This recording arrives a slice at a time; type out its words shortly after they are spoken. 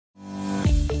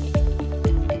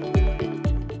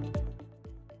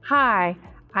Hi,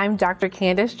 I'm Dr.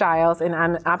 Candace Giles, and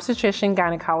I'm an obstetrician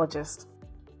gynecologist.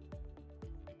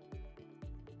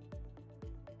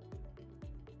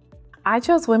 I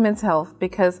chose women's health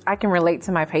because I can relate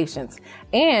to my patients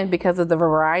and because of the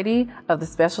variety of the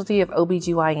specialty of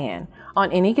OBGYN. On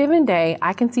any given day,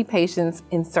 I can see patients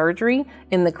in surgery,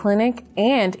 in the clinic,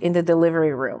 and in the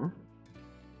delivery room.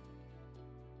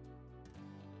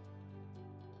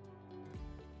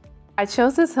 I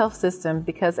chose this health system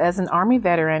because as an Army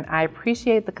veteran, I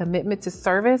appreciate the commitment to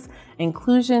service,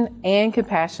 inclusion, and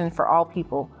compassion for all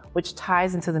people, which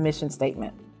ties into the mission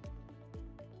statement.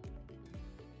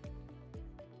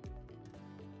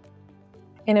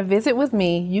 In a visit with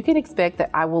me, you can expect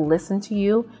that I will listen to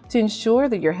you to ensure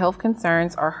that your health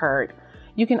concerns are heard.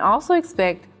 You can also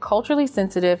expect culturally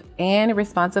sensitive and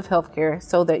responsive healthcare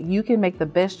so that you can make the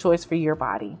best choice for your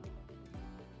body.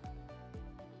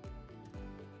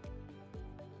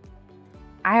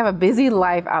 I have a busy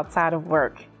life outside of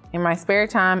work. In my spare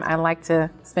time, I like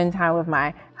to spend time with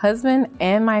my husband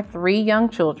and my 3 young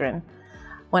children.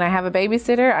 When I have a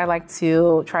babysitter, I like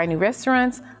to try new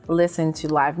restaurants, listen to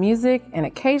live music, and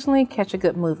occasionally catch a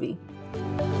good movie.